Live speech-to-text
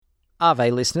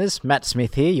Ave listeners, Matt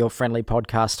Smith here, your friendly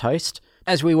podcast host.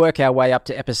 As we work our way up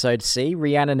to episode C,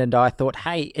 Rhiannon and I thought,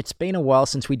 hey, it's been a while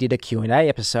since we did a Q&A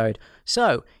episode.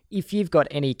 So, if you've got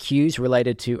any Qs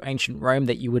related to ancient Rome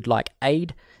that you would like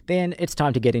aid, then it's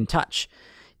time to get in touch.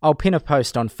 I'll pin a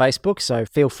post on Facebook, so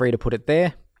feel free to put it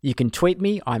there. You can tweet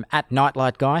me, I'm at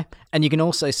NightlightGuy, and you can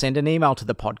also send an email to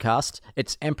the podcast.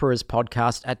 It's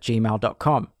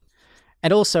emperorspodcast@gmail.com.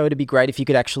 And also, it'd be great if you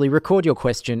could actually record your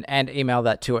question and email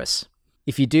that to us.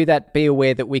 If you do that, be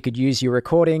aware that we could use your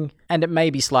recording, and it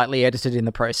may be slightly edited in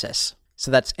the process.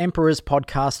 So that's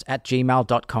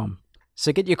emperorspodcast@gmail.com.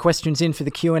 So get your questions in for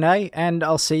the Q&A, and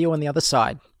I'll see you on the other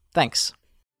side. Thanks.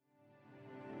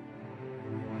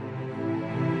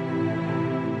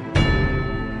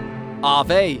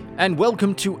 Ave, and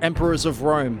welcome to Emperors of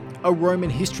Rome, a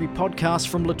Roman history podcast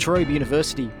from La Trobe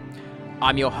University.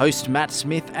 I'm your host, Matt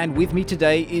Smith, and with me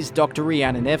today is Dr.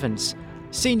 Rhiannon Evans,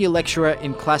 Senior Lecturer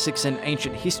in Classics and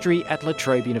Ancient History at La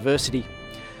Trobe University.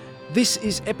 This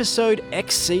is episode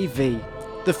XCV,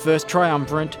 the first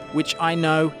triumvirate, which I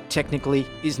know technically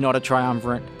is not a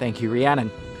triumvirate. Thank you,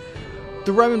 Rhiannon.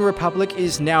 The Roman Republic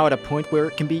is now at a point where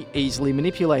it can be easily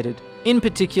manipulated, in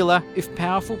particular if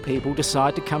powerful people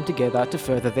decide to come together to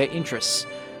further their interests,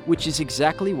 which is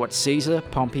exactly what Caesar,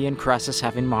 Pompey and Crassus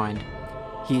have in mind.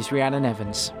 Here's Rhiannon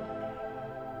Evans.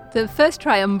 The first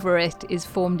triumvirate is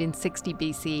formed in 60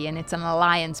 BC, and it's an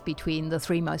alliance between the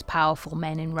three most powerful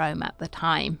men in Rome at the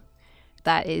time.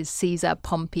 That is Caesar,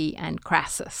 Pompey, and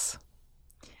Crassus.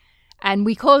 And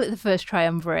we call it the first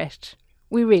triumvirate.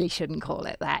 We really shouldn't call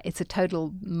it that. It's a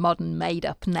total modern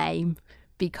made-up name,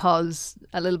 because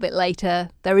a little bit later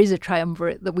there is a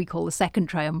triumvirate that we call the second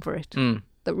triumvirate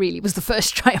that really was the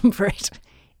first triumvirate.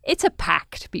 It's a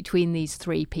pact between these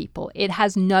three people. It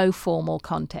has no formal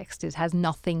context. It has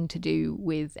nothing to do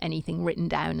with anything written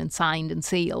down and signed and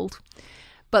sealed.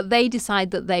 But they decide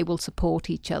that they will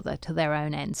support each other to their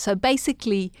own ends. So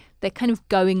basically, they're kind of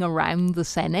going around the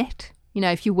Senate. You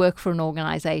know, if you work for an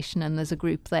organisation and there's a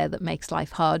group there that makes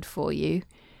life hard for you,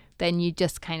 then you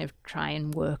just kind of try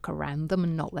and work around them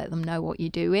and not let them know what you're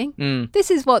doing.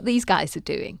 This is what these guys are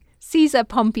doing. Caesar,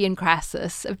 Pompey and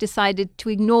Crassus have decided to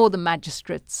ignore the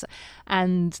magistrates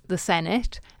and the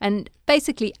Senate and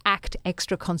basically act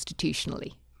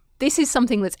extra-constitutionally. This is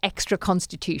something that's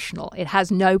extra-constitutional. It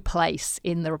has no place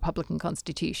in the Republican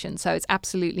Constitution, so it's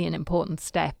absolutely an important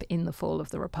step in the fall of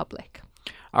the Republic.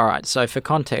 All right, so for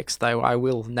context, though, I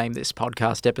will name this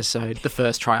podcast episode The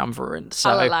First Triumvirate. So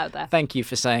I'll allow that. Thank you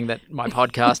for saying that my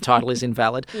podcast title is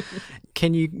invalid.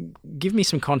 Can you give me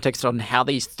some context on how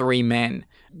these three men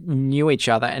knew each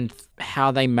other and how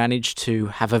they managed to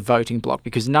have a voting bloc?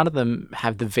 Because none of them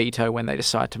have the veto when they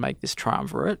decide to make this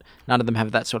triumvirate. None of them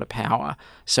have that sort of power.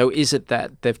 So is it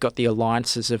that they've got the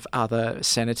alliances of other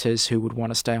senators who would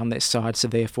want to stay on their side, so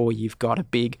therefore you've got a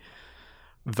big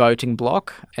voting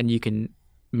bloc and you can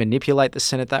manipulate the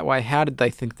Senate that way? How did they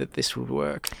think that this would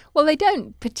work? Well, they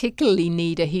don't particularly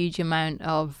need a huge amount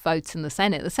of votes in the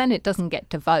Senate. The Senate doesn't get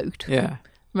to vote. Yeah.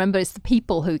 Remember, it's the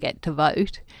people who get to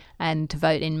vote, and to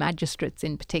vote in magistrates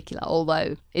in particular,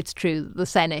 although it's true that the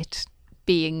Senate,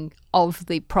 being of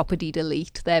the propertied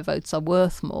elite, their votes are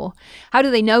worth more. How do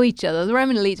they know each other? The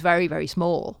Roman elite's very, very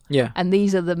small. Yeah. And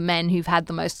these are the men who've had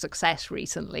the most success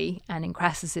recently, and in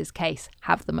Crassus's case,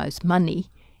 have the most money.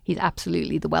 He's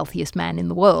absolutely the wealthiest man in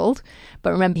the world.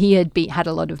 But remember, he had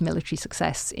a lot of military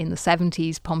success in the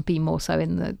 70s, Pompey more so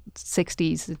in the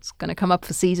 60s. It's going to come up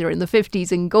for Caesar in the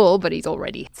 50s in Gaul, but he's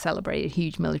already celebrated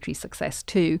huge military success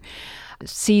too.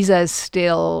 Caesar's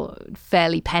still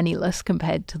fairly penniless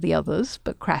compared to the others,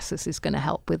 but Crassus is going to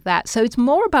help with that. So it's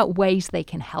more about ways they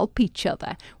can help each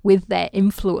other with their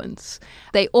influence.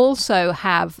 They also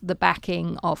have the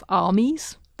backing of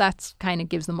armies. That kind of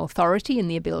gives them authority and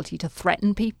the ability to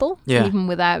threaten people, even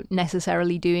without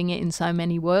necessarily doing it in so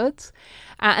many words.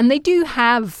 And they do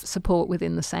have support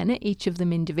within the Senate, each of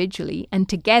them individually, and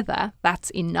together that's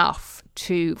enough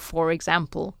to, for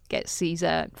example, get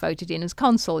Caesar voted in as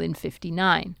consul in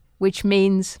 59, which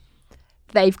means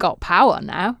they've got power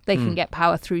now. They can get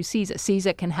power through Caesar.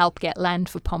 Caesar can help get land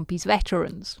for Pompey's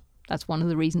veterans. That's one of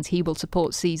the reasons he will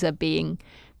support Caesar being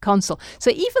consul.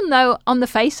 So even though on the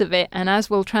face of it, and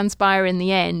as will transpire in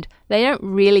the end, they don't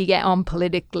really get on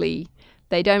politically,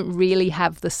 they don't really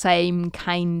have the same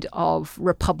kind of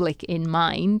republic in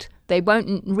mind, they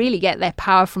won't really get their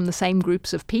power from the same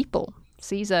groups of people.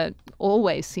 Caesar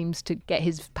always seems to get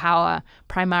his power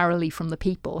primarily from the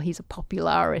people. He's a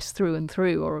popularist through and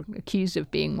through, or accused of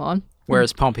being one.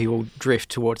 Whereas Pompey will drift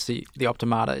towards the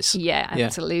optimates. Yeah,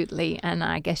 absolutely. And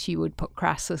I guess you would put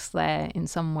Crassus there in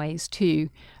some ways too.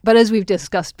 But as we've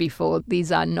discussed before,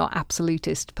 these are not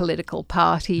absolutist political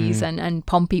parties, and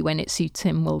Pompey, when it suits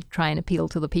him, will try and appeal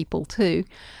to the people too.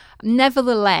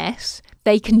 Nevertheless,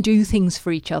 they can do things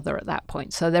for each other at that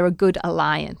point. So they're a good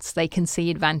alliance. They can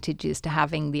see advantages to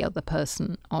having the other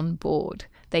person on board.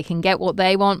 They can get what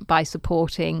they want by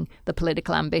supporting the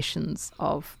political ambitions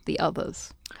of the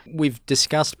others. We've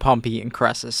discussed Pompey and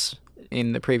Crassus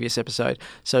in the previous episode,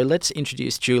 so let's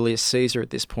introduce Julius Caesar at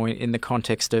this point in the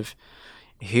context of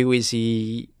who is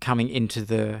he coming into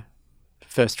the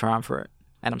first triumvirate,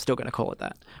 and I'm still going to call it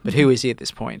that, but who is he at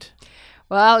this point?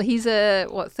 Well, he's a,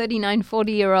 39,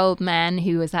 40-year-old man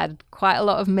who has had quite a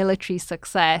lot of military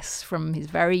success from his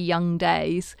very young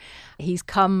days. He's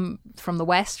come from the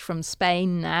west, from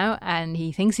Spain now, and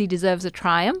he thinks he deserves a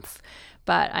triumph.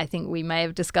 But I think we may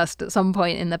have discussed at some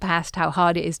point in the past how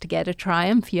hard it is to get a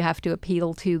triumph. You have to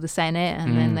appeal to the Senate,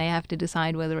 and then they have to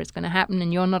decide whether it's going to happen,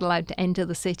 and you're not allowed to enter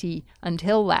the city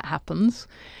until that happens.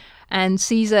 And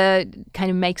Caesar kind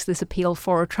of makes this appeal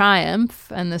for a triumph,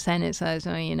 and the Senate says,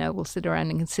 we'll sit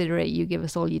around and consider it. You give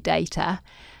us all your data.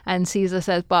 And Caesar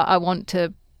says, but I want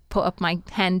to put up my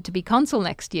hand to be consul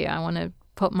next year. I want to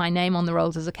put my name on the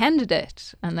rolls as a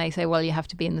candidate. And they say, well, you have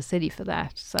to be in the city for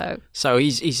that. So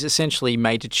he's essentially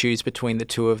made to choose between the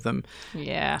two of them.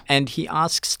 Yeah. And he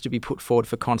asks to be put forward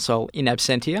for consul in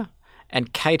absentia.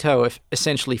 And Cato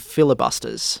essentially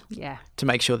filibusters to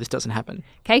make sure this doesn't happen.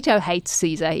 Cato hates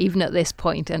Caesar, even at this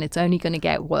point, and it's only going to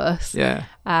get worse. Yeah.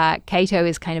 Cato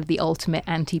is kind of the ultimate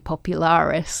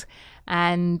anti-popularis,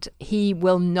 and he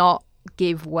will not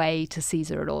give way to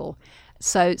Caesar at all.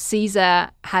 So Caesar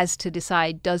has to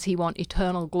decide, does he want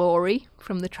eternal glory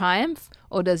from the triumph,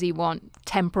 or does he want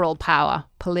temporal power,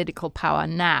 political power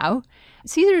now?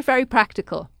 Caesar is very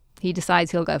practical. He decides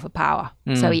he'll go for power.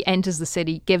 So he enters the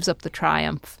city, gives up the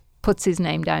triumph, puts his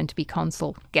name down to be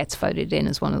consul, gets voted in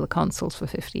as one of the consuls for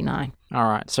 59. All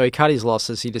right. So he cut his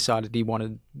losses. He decided he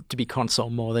wanted to be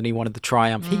consul more than he wanted the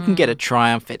triumph. He can get a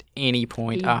triumph at any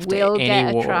point after any war. He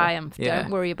will get a triumph. Yeah.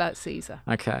 Don't worry about Caesar.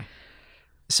 Okay.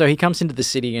 So he comes into the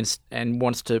city and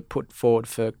wants to put forward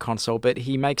for consul, but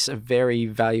he makes a very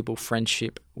valuable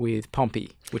friendship with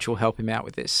Pompey, which will help him out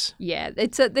with this. Yeah,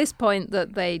 it's at this point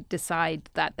that they decide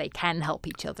that they can help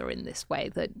each other in this way,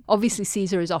 that obviously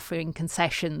Caesar is offering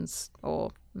concessions,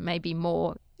 or maybe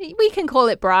more. We can call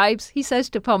it bribes. He says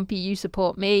to Pompey, you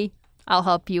support me, I'll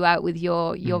help you out with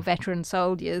your veteran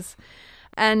soldiers.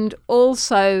 And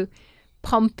also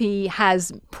Pompey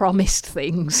has promised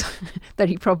things that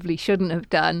he probably shouldn't have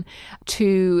done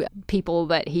to people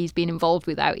that he's been involved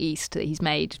with out east, that he's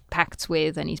made pacts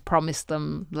with, and he's promised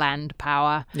them land,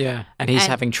 power. Yeah, and he's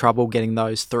having trouble getting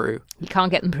those through. He can't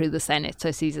get them through the Senate,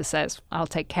 so Caesar says, I'll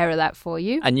take care of that for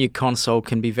you. A new consul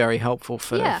can be very helpful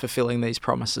for fulfilling these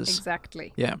promises.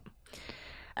 Exactly. Yeah.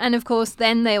 And of course,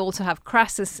 then they also have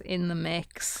Crassus in the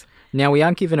mix. Now, we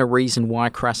aren't given a reason why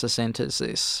Crassus enters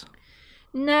this.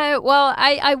 No, well,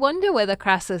 I wonder whether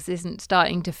Crassus isn't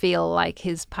starting to feel like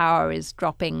his power is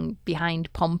dropping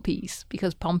behind Pompey's,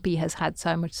 because Pompey has had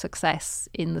so much success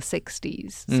in the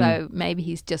 60s. So maybe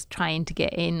he's just trying to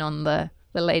get in on the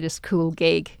latest cool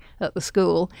gig at the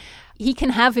school. He can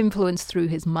have influence through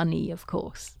his money, of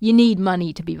course. You need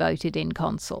money to be voted in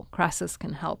consul. Crassus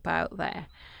can help out there.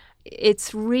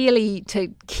 It's really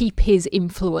to keep his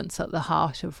influence at the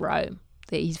heart of Rome.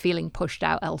 That he's feeling pushed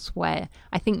out elsewhere,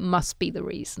 I think must be the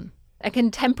reason. A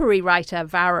contemporary writer,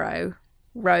 Varro,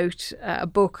 wrote a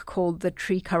book called The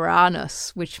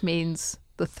Tricaranus, which means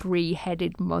the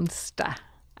three-headed monster,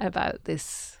 about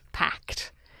this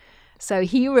pact. So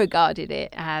he regarded it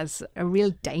as a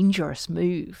real dangerous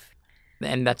move.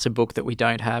 And that's a book that we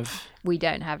don't have. We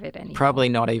don't have it anymore. Probably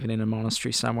not even in a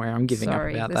monastery somewhere. I'm giving up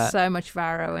about that. There's so much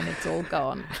Varro and it's all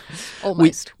gone.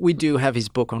 Almost. We do have his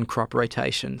book on crop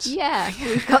rotations. Yeah,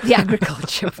 we've got the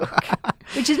agriculture book,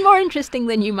 which is more interesting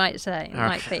than you might say,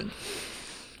 might think.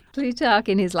 Plutarch,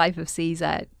 in his Life of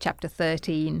Caesar, chapter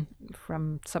 13,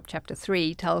 from subchapter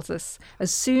 3, tells us,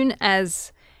 as soon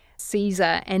as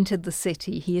Caesar entered the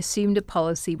city, he assumed a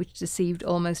policy which deceived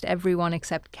almost everyone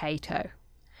except Cato.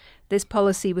 This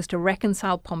policy was to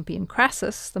reconcile Pompey and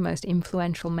Crassus, the most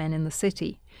influential men in the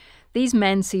city. These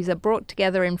men Caesar brought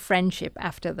together in friendship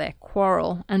after their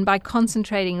quarrel, and by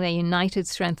concentrating their united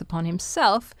strength upon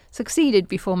himself, succeeded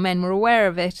before men were aware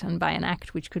of it, and by an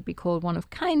act which could be called one of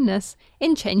kindness,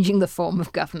 in changing the form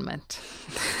of government.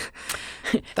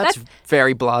 That's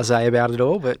very blasé about it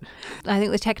all, but I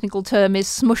think the technical term is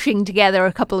smushing together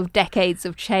a couple of decades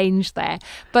of change there.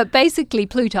 But basically,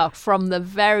 Plutarch, from the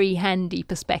very handy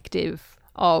perspective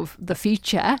of the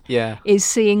future Yeah. is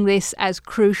seeing this as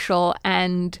crucial,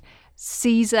 and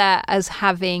Caesar as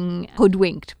having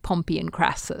hoodwinked Pompey and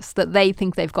Crassus, that they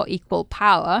think they've got equal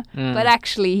power, but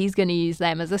actually he's going to use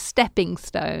them as a stepping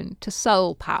stone to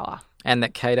sole power. And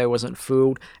that Cato wasn't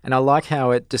fooled. And I like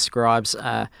how it describes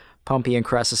Pompey and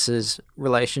Crassus's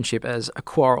relationship as a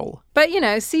quarrel. But,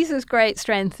 Caesar's great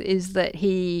strength is that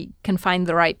he can find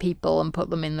the right people and put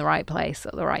them in the right place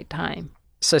at the right time.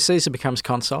 So Caesar becomes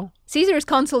consul? Caesar is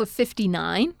consul of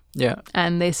 59. Yeah.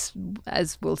 And this,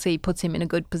 as we'll see, puts him in a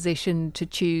good position to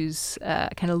choose a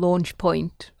kind of launch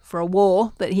point for a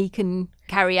war that he can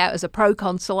carry out as a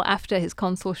proconsul after his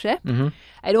consulship. Mm-hmm.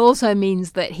 It also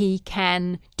means that he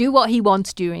can do what he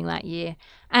wants during that year.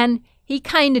 And he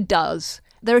kind of does.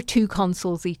 There are 2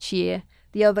 consuls each year.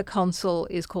 The other consul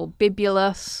is called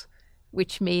Bibulus,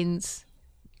 which means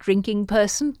drinking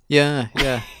person. Yeah.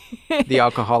 The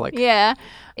alcoholic. Yeah.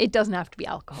 It doesn't have to be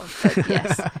alcohol, but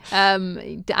yes.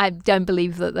 I don't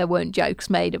believe that there weren't jokes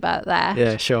made about that.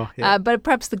 Yeah, sure. Yeah. But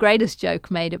perhaps the greatest joke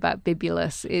made about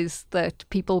Bibulus is that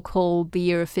people called the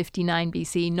year of 59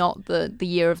 BC not the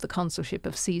year of the consulship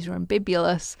of Caesar and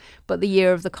Bibulus, but the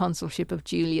year of the consulship of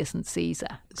Julius and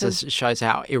Caesar. So it shows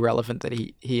how irrelevant that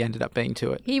he ended up being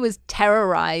to it. He was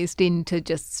terrorized into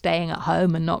just staying at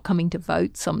home and not coming to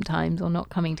vote sometimes, or not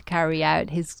coming to carry out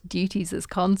his duties as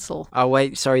consul. Oh,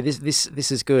 wait, sorry, this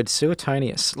is good.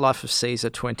 Suetonius, Life of Caesar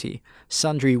 20,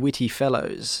 Sundry Witty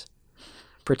Fellows.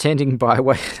 Pretending by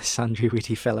way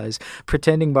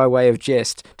of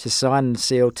jest to sign and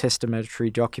seal testamentary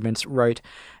documents, wrote,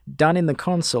 "Done in the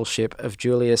consulship of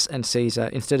Julius and Caesar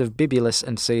instead of Bibulus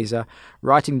and Caesar,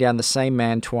 writing down the same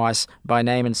man twice by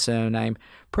name and surname.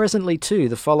 Presently, too,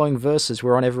 the following verses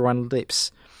were on everyone's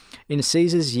lips. In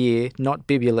Caesar's year, not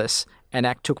Bibulus, an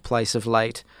act took place of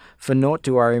late. For naught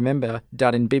do I remember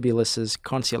done in Bibulus's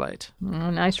consulate."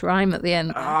 Oh, nice rhyme at the end.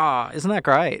 Isn't that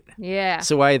great? Yeah. It's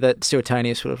the way that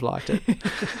Suetonius would have liked it.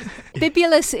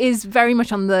 Bibulus is very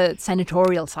much on the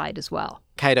senatorial side as well.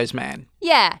 Cato's man.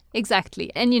 Yeah,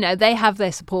 exactly. And, they have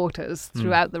their supporters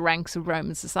throughout the ranks of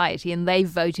Roman society, and they've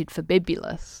voted for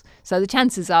Bibulus. So the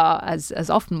chances are, as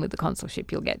often with the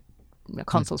consulship, you'll get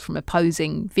consuls from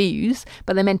opposing views,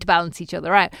 but they're meant to balance each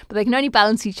other out. But they can only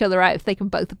balance each other out if they can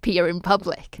both appear in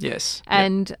public. Yes.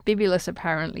 And Bibulus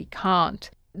apparently can't.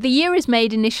 The year is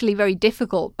made initially very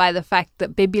difficult by the fact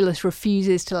that Bibulus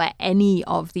refuses to let any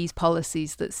of these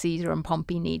policies that Caesar and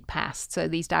Pompey need passed. So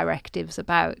these directives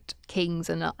about kings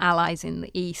and allies in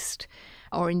the east,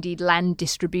 or indeed land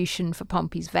distribution for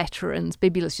Pompey's veterans,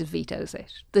 Bibulus just vetoes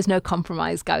it. There's no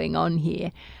compromise going on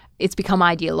here. It's become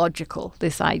ideological,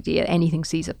 this idea, anything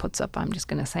Caesar puts up, I'm just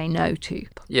going to say no to.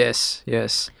 Yes.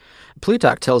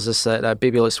 Plutarch tells us that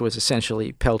Bibulus was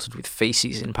essentially pelted with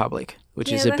feces in public,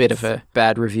 which is a bit of a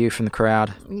bad review from the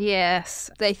crowd.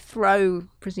 Yes, they throw,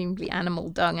 presumably, animal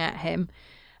dung at him.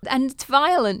 And it's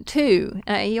violent too.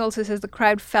 He also says the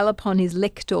crowd fell upon his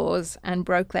lictors and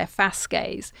broke their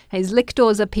fasces. His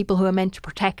lictors are people who are meant to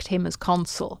protect him as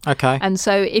consul. Okay. And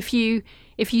so if you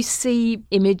see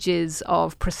images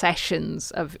of processions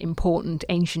of important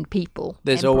ancient people,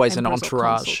 there's always an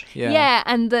entourage. Yeah,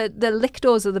 and the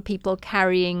lictors are the people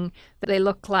carrying, they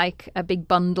look like a big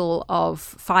bundle of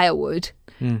firewood,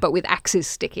 but with axes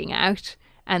sticking out.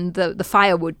 And the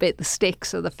firewood bit, the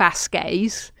sticks, are the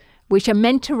fasces, which are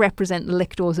meant to represent the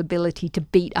lictor's ability to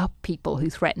beat up people who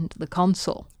threatened the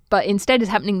consul. But instead it's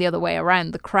happening the other way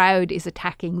around. The crowd is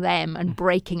attacking them and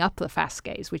breaking up the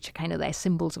fasces, which are kind of their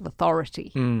symbols of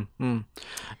authority.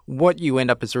 What you end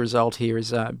up as a result here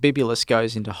is Bibulus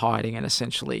goes into hiding and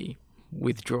essentially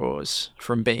withdraws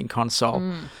from being consul.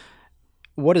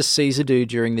 What does Caesar do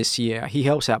during this year? He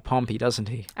helps out Pompey, doesn't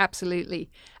he? Absolutely.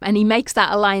 And he makes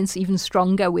that alliance even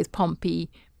stronger with Pompey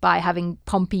by having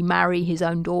Pompey marry his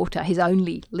own daughter, his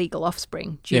only legal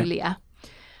offspring, Julia. Yeah.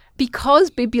 Because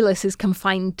Bibulus is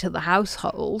confined to the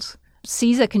household,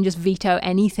 Caesar can just veto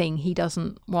anything he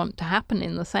doesn't want to happen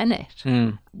in the Senate,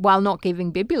 while not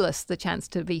giving Bibulus the chance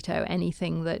to veto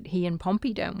anything that he and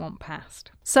Pompey don't want passed.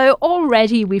 So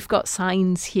already we've got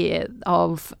signs here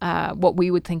of what we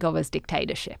would think of as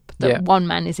dictatorship, that one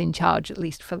man is in charge at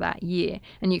least for that year.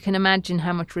 And you can imagine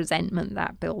how much resentment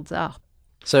that builds up.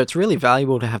 So it's really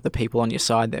valuable to have the people on your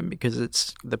side then, because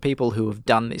it's the people who have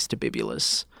done this to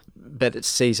Bibulus, but it's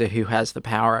Caesar who has the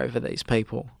power over these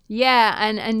people. Yeah,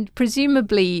 and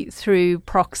presumably through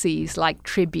proxies like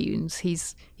tribunes.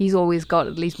 He's always got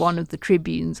at least one of the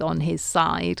tribunes on his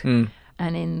side. And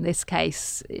in this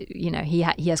case, he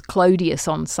has Clodius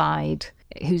on side,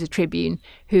 who's a tribune,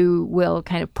 who will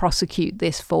kind of prosecute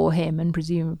this for him and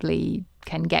presumably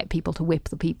can get people to whip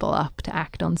the people up to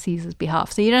act on Caesar's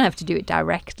behalf. So you don't have to do it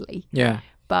directly. Yeah.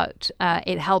 But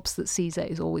it helps that Caesar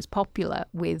is always popular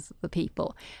with the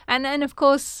people. And then, of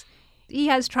course, he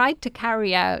has tried to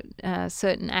carry out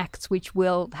certain acts which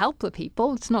will help the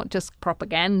people. It's not just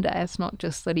propaganda. It's not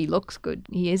just that he looks good.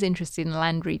 He is interested in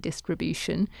land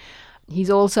redistribution. He's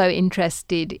also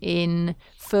interested in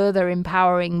further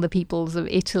empowering the peoples of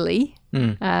Italy.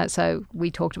 So we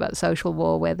talked about the social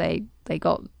war where they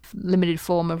got limited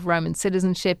form of Roman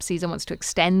citizenship. Caesar wants to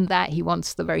extend that. He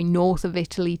wants the very north of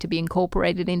Italy to be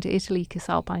incorporated into Italy,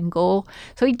 Cisalpine Gaul.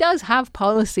 So he does have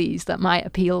policies that might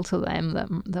appeal to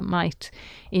them, that might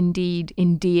indeed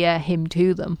endear him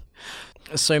to them.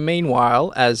 So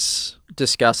meanwhile, as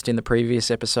discussed in the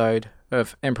previous episode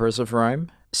of Emperors of Rome,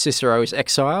 Cicero is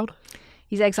exiled.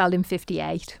 He's exiled in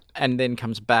 58. And then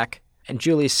comes back, and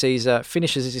Julius Caesar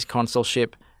finishes his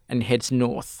consulship and heads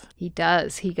north. He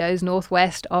does. He goes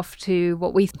northwest off to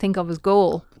what we think of as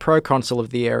Gaul. Proconsul of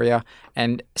the area,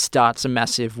 and starts a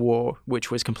massive war,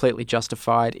 which was completely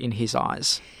justified in his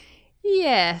eyes.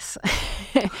 Yes.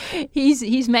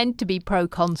 He's meant to be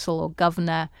proconsul or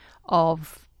governor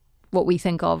of what we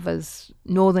think of as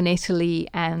northern Italy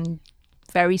and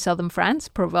very southern France,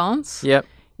 Provence. Yep.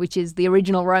 Which is the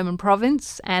original Roman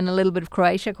province, and a little bit of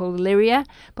Croatia called Illyria.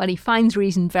 But he finds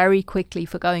reason very quickly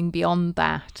for going beyond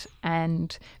that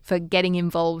and for getting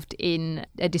involved in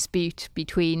a dispute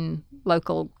between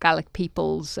local Gallic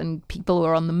peoples and people who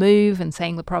are on the move and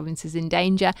saying the province is in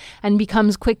danger, and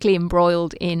becomes quickly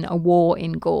embroiled in a war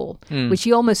in Gaul, which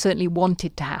he almost certainly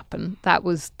wanted to happen. That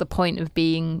was the point of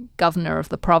being governor of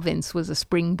the province, was a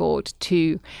springboard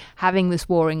to having this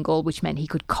war in Gaul, which meant he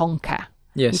could conquer.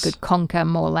 Yes. He could conquer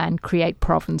more land, create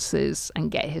provinces, and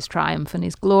get his triumph and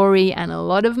his glory and a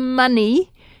lot of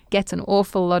money. Gets an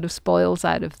awful lot of spoils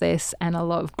out of this and a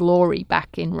lot of glory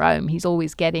back in Rome. He's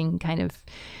always getting kind of,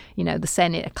 the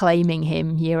Senate acclaiming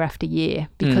him year after year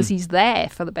because he's there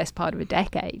for the best part of a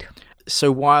decade.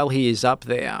 So while he is up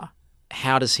there,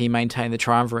 how does he maintain the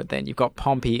triumvirate then? You've got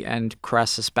Pompey and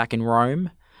Crassus back in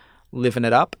Rome, living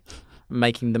it up,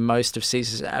 making the most of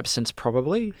Caesar's absence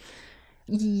probably.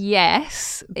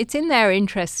 Yes, it's in their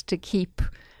interest to keep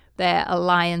their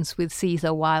alliance with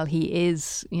Caesar while he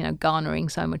is, garnering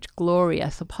so much glory, I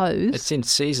suppose. It's in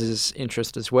Caesar's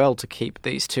interest as well to keep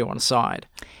these two on side.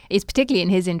 It's particularly in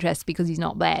his interest because he's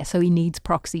not there, so he needs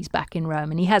proxies back in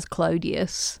Rome. And he has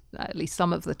Clodius, at least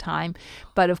some of the time.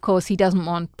 But of course, he doesn't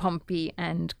want Pompey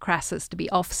and Crassus to be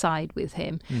offside with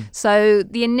him. So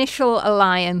the initial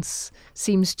alliance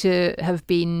seems to have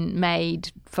been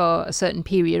made for a certain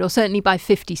period, or certainly by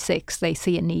 56, they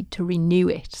see a need to renew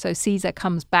it. So Caesar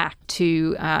comes back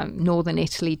to northern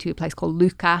Italy, to a place called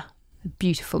Lucca, a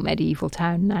beautiful medieval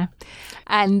town now.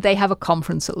 And they have a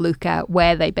conference at Lucca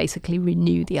where they basically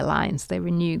renew the alliance. They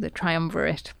renew the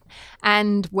triumvirate.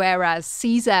 And whereas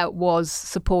Caesar was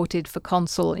supported for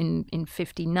consul in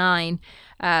 59,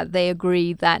 they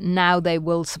agree that now they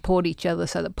will support each other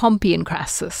so that Pompey and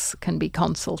Crassus can be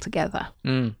consul together.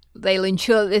 They'll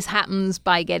ensure that this happens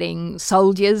by getting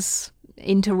soldiers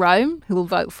into Rome who will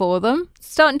vote for them. It's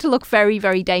starting to look very,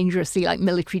 very dangerously like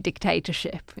military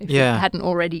dictatorship, if it hadn't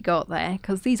already got there,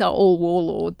 because these are all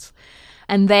warlords.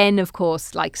 And then, of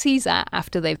course, like Caesar,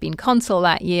 after they've been consul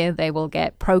that year, they will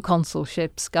get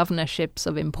proconsulships, governorships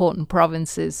of important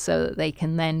provinces so that they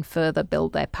can then further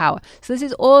build their power. So this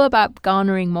is all about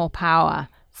garnering more power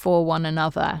for one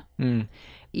another.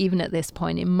 Even at this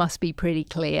point, it must be pretty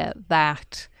clear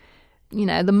that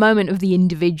the moment of the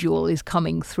individual is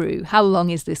coming through. How long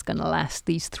is this going to last?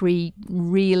 These three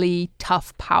really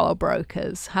tough power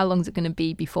brokers. How long is it going to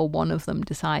be before one of them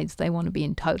decides they want to be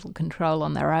in total control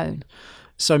on their own?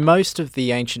 So most of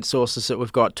the ancient sources that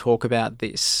we've got talk about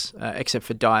this, except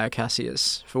for Dio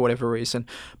Cassius, for whatever reason.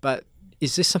 But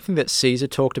is this something that Caesar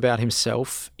talked about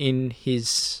himself in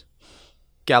his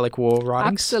Gallic War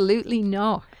writings? Absolutely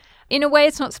not. In a way,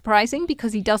 it's not surprising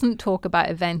because he doesn't talk about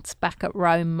events back at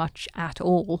Rome much at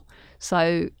all.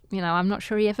 So, I'm not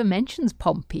sure he ever mentions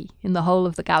Pompey in the whole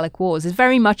of the Gallic Wars. It's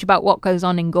very much about what goes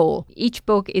on in Gaul. Each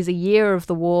book is a year of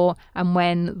the war, and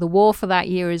when the war for that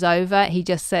year is over, he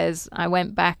just says, I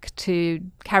went back to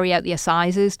carry out the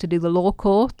assizes, to do the law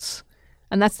courts,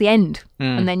 and that's the end.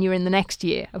 And then you're in the next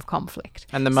year of conflict.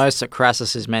 And the most that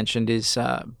Crassus is mentioned is,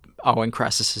 and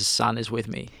Crassus's son is with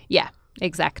me. Yeah.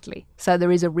 Exactly. So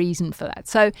there is a reason for that.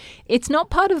 So it's not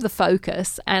part of the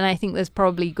focus, and I think there's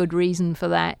probably good reason for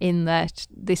that, in that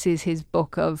this is his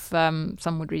book of,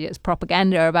 some would read it as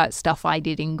propaganda about stuff I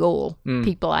did in Gaul,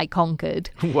 people I conquered.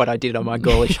 What I did on my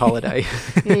Gaulish holiday.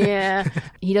 Yeah.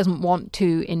 He doesn't want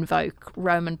to invoke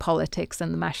Roman politics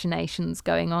and the machinations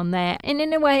going on there. And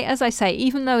in a way, as I say,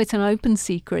 even though it's an open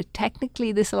secret,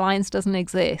 technically this alliance doesn't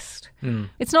exist.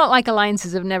 It's not like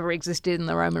alliances have never existed in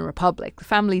the Roman Republic. The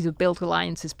families have built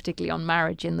alliances, particularly on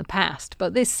marriage, in the past.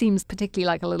 But this seems particularly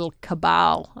like a little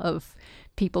cabal of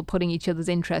people putting each other's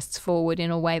interests forward in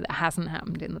a way that hasn't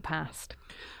happened in the past.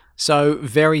 So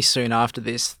very soon after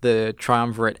this, the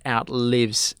triumvirate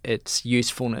outlives its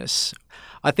usefulness.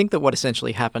 I think that what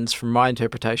essentially happens, from my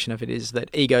interpretation of it, is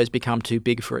that egos become too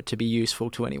big for it to be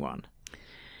useful to anyone.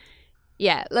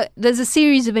 Yeah, look, there's a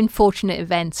series of unfortunate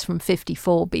events from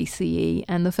 54 BCE,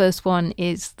 and the first one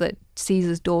is that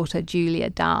Caesar's daughter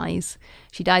Julia dies.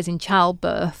 She dies in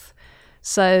childbirth,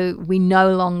 so we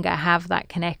no longer have that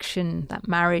connection, that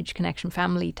marriage connection,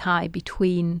 family tie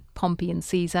between Pompey and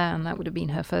Caesar, and that would have been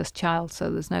her first child, so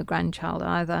there's no grandchild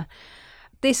either.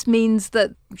 This means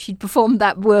that she'd performed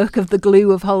that work of the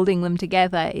glue of holding them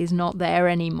together is not there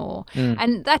anymore.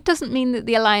 And that doesn't mean that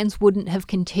the alliance wouldn't have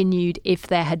continued if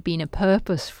there had been a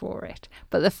purpose for it.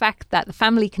 But the fact that the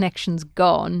family connection's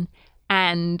gone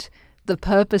and the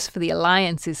purpose for the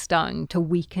alliance is starting to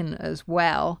weaken as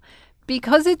well,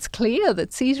 because it's clear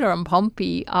that Caesar and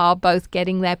Pompey are both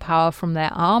getting their power from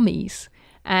their armies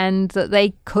and that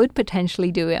they could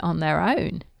potentially do it on their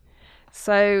own.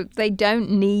 So they don't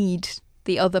need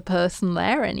the other person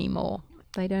there anymore.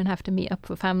 They don't have to meet up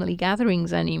for family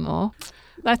gatherings anymore.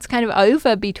 That's kind of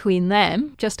over between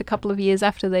them, just a couple of years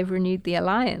after they've renewed the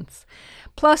alliance.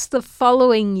 Plus, the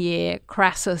following year,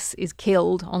 Crassus is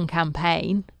killed on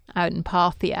campaign out in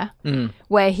Parthia,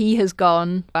 where he has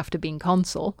gone after being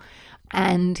consul,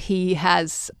 and he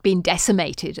has been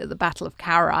decimated at the Battle of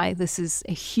Carrhae. This is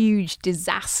a huge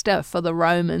disaster for the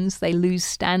Romans. They lose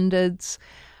standards.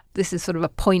 This is sort of a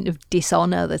point of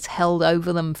dishonour that's held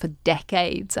over them for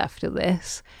decades after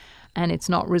this. And it's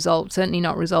not resolved, certainly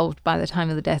not resolved by the time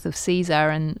of the death of Caesar.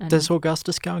 And Does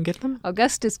Augustus go and get them?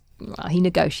 Augustus, well, he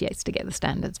negotiates to get the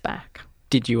standards back.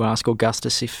 Did you ask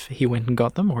Augustus if he went and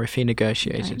got them or if he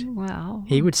negotiated? Well,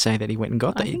 he would say that he went and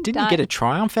got them. Didn't he get a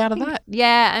triumph out of that?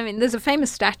 Yeah, I mean, there's a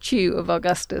famous statue of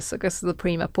Augustus the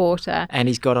Prima Porta. And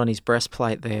he's got on his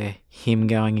breastplate there him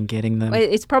going and getting them.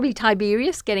 It's probably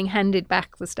Tiberius getting handed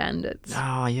back the standards.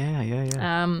 Oh,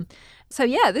 yeah. So,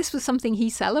 yeah, this was something he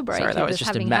celebrated. Sorry, that was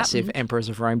just a massive happened. Emperors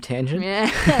of Rome tangent. Yeah,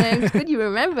 it's good you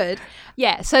remembered.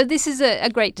 Yeah, so this is a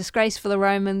great disgrace for the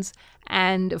Romans.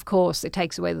 And, of course, it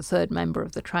takes away the third member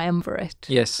of the triumvirate.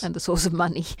 Yes. And the source of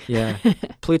money. Yeah.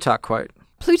 Plutarch quote.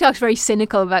 Plutarch's very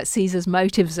cynical about Caesar's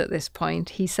motives at this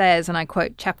point. He says, and I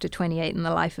quote chapter 28 in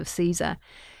the Life of Caesar,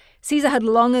 Caesar had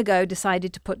long ago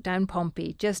decided to put down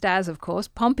Pompey, just as, of course,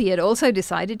 Pompey had also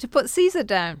decided to put Caesar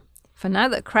down. For now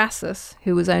that Crassus,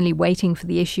 who was only waiting for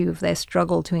the issue of their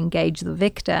struggle to engage the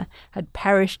victor, had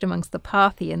perished amongst the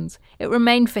Parthians, it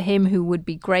remained for him who would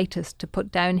be greatest to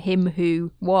put down him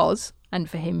who was, and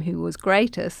for him who was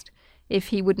greatest, if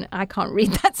he wouldn't... I can't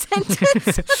read that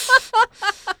sentence.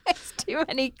 It's too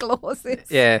many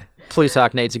clauses. Yeah,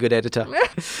 Plutarch needs a good editor.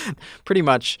 Pretty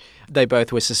much, they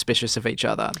both were suspicious of each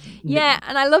other. Yeah,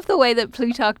 and I love the way that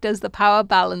Plutarch does the power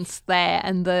balance there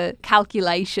and the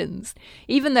calculations.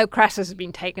 Even though Crassus has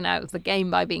been taken out of the game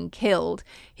by being killed,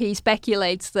 he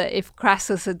speculates that if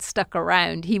Crassus had stuck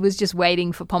around, he was just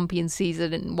waiting for Pompey and Caesar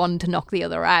and one to knock the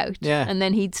other out. Yeah. And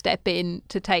then he'd step in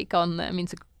to take on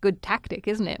it's a good tactic,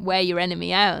 isn't it? Wear your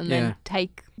enemy out and then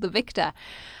take the victor.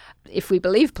 If we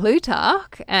believe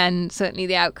Plutarch, and certainly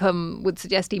the outcome would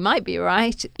suggest he might be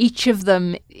right, each of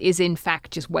them is in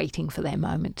fact just waiting for their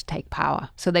moment to take power.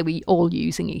 So they were all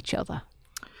using each other.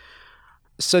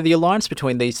 So the alliance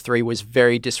between these three was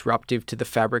very disruptive to the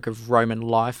fabric of Roman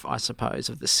life, I suppose,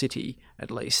 of the city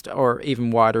at least, or even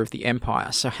wider of the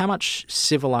empire. So how much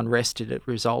civil unrest did it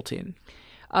result in?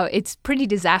 Oh, it's pretty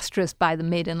disastrous by the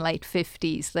mid and late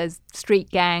 50s. There's street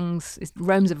gangs.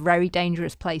 Rome's a very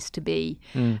dangerous place to be.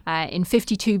 In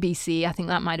 52 BC, I think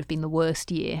that might have been the worst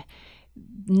year.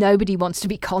 Nobody wants to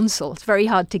be consul. It's very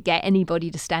hard to get anybody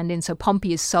to stand in. So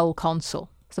Pompey is sole consul.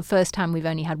 It's the first time we've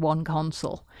only had one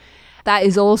consul. That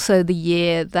is also the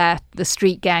year that the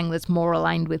street gang that's more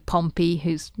aligned with Pompey,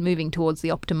 who's moving towards the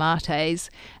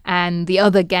Optimates, and the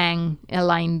other gang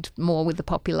aligned more with the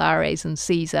Populares and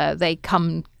Caesar, they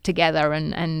come together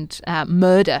and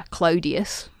murder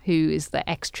Clodius, who is the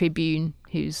ex-tribune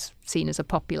who's seen as a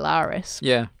Popularis.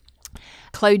 Yeah.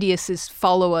 Clodius's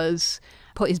followers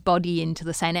put his body into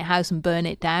the Senate house and burn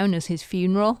it down as his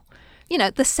funeral. You know,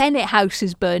 the Senate house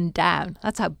is burned down.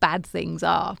 That's how bad things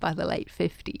are by the late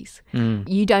 50s.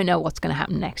 You don't know what's going to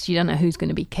happen next. You don't know who's going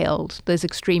to be killed. There's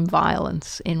extreme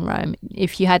violence in Rome.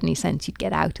 If you had any sense, you'd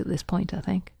get out at this point, I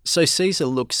think. So Caesar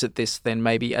looks at this then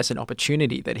maybe as an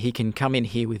opportunity that he can come in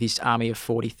here with his army of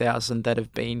 40,000 that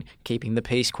have been keeping the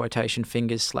peace, quotation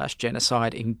fingers, /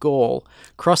 genocide in Gaul,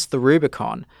 cross the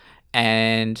Rubicon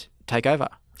and take over.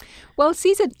 Well,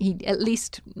 Caesar, he at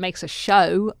least makes a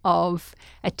show of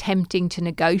attempting to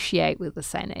negotiate with the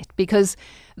Senate, because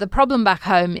the problem back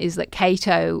home is that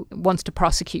Cato wants to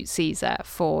prosecute Caesar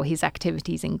for his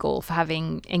activities in Gaul, for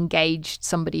having engaged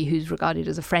somebody who's regarded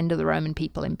as a friend of the Roman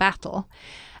people in battle,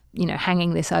 you know,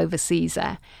 hanging this over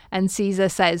Caesar. And Caesar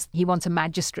says he wants a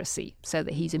magistracy so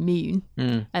that he's immune,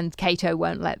 and Cato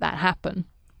won't let that happen.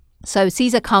 So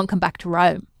Caesar can't come back to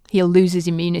Rome. He'll lose his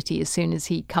immunity as soon as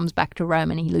he comes back to Rome,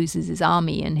 and he loses his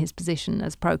army and his position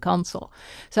as proconsul.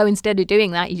 So instead of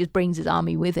doing that, he just brings his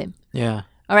army with him. Yeah.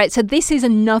 All right, so this is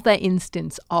another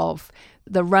instance of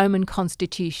the Roman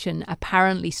constitution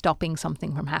apparently stopping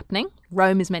something from happening.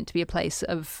 Rome is meant to be a place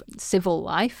of civil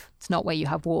life. It's not where you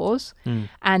have wars.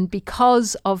 And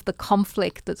because of the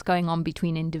conflict that's going on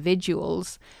between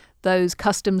individuals, those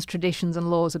customs, traditions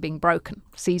and laws are being broken.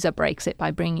 Caesar breaks it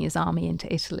by bringing his army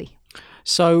into Italy.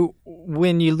 So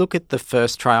when you look at the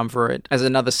First Triumvirate as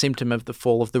another symptom of the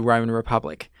fall of the Roman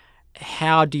Republic,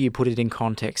 how do you put it in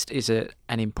context? Is it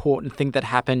an important thing that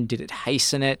happened? Did it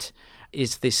hasten it?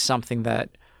 Is this something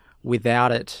that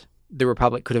without it, the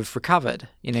Republic could have recovered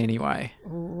in any way?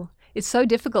 Ooh. It's so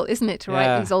difficult, isn't it, to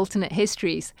write these alternate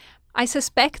histories? I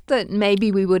suspect that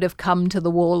maybe we would have come to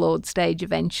the warlord stage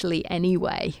eventually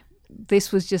anyway.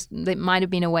 This was just, it might have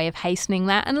been a way of hastening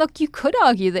that. And look, you could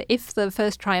argue that if the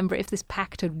First Triumvirate, if this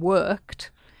pact had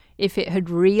worked, if it had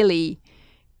really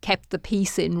kept the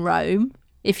peace in Rome,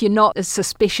 if you're not as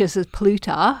suspicious as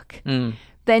Plutarch,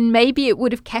 then maybe it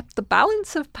would have kept the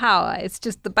balance of power. It's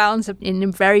just the balance in a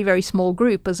very, very small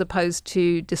group as opposed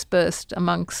to dispersed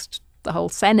amongst the whole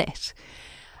Senate.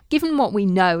 Given what we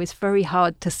know, it's very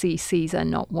hard to see Caesar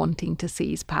not wanting to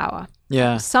seize power.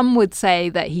 Yeah. Some would say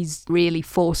that he's really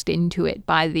forced into it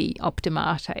by the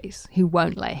optimates, who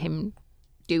won't let him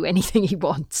do anything he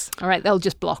wants. All right, they'll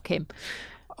just block him.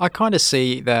 I kind of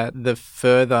see that the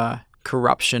further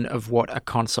corruption of what a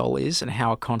consul is and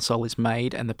how a consul is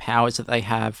made and the powers that they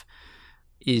have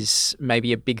is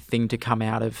maybe a big thing to come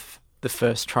out of the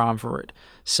First Triumvirate.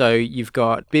 So you've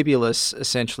got Bibulus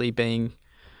essentially being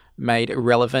made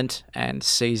irrelevant and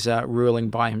Caesar ruling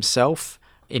by himself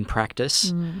in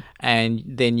practice. And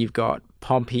then you've got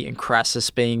Pompey and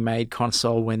Crassus being made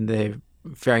consul when they're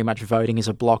very much voting as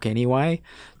a bloc anyway.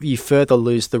 You further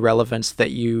lose the relevance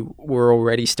that you were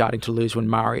already starting to lose when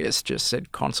Marius just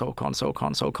said consul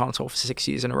for 6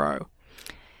 years in a row.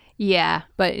 Yeah,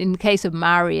 but in the case of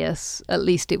Marius, at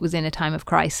least it was in a time of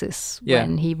crisis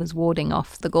when he was warding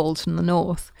off the Gauls from the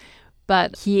north.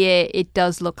 But here it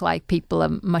does look like people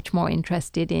are much more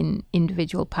interested in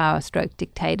individual power /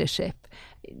 dictatorship.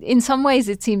 In some ways,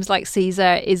 it seems like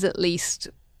Caesar is at least,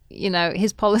 you know,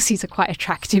 his policies are quite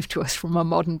attractive to us from a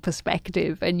modern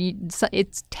perspective. And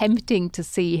it's tempting to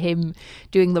see him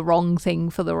doing the wrong thing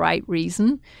for the right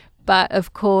reason. But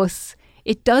of course,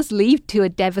 it does lead to a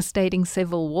devastating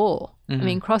civil war. I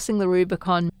mean, crossing the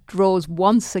Rubicon draws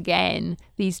once again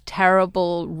these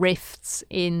terrible rifts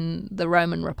in the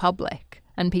Roman Republic,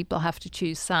 and people have to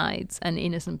choose sides, and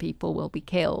innocent people will be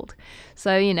killed.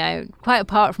 So, you know, quite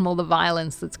apart from all the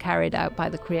violence that's carried out by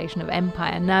the creation of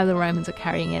empire, now the Romans are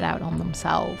carrying it out on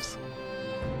themselves.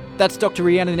 That's Dr.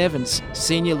 Rhiannon Evans,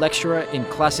 Senior Lecturer in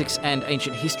Classics and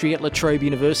Ancient History at La Trobe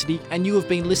University, and you have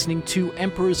been listening to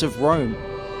Emperors of Rome.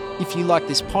 If you like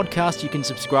this podcast, you can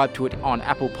subscribe to it on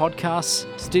Apple Podcasts,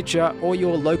 Stitcher, or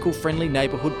your local friendly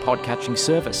neighbourhood podcatching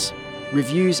service.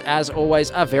 Reviews, as always,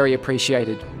 are very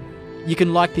appreciated. You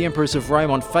can like the Emperors of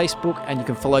Rome on Facebook, and you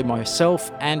can follow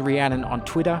myself and Rhiannon on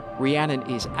Twitter. Rhiannon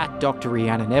is at Dr.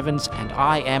 Rhiannon Evans, and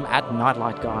I am at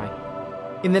Nightlight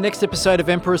Guy. In the next episode of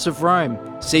Emperors of Rome,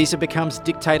 Caesar becomes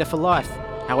dictator for life,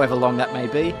 however long that may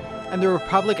be, and the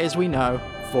Republic, as we know,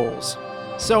 falls.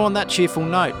 So on that cheerful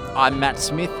note, I'm Matt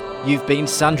Smith, you've been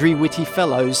Sundry Witty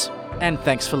Fellows, and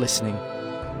thanks for listening.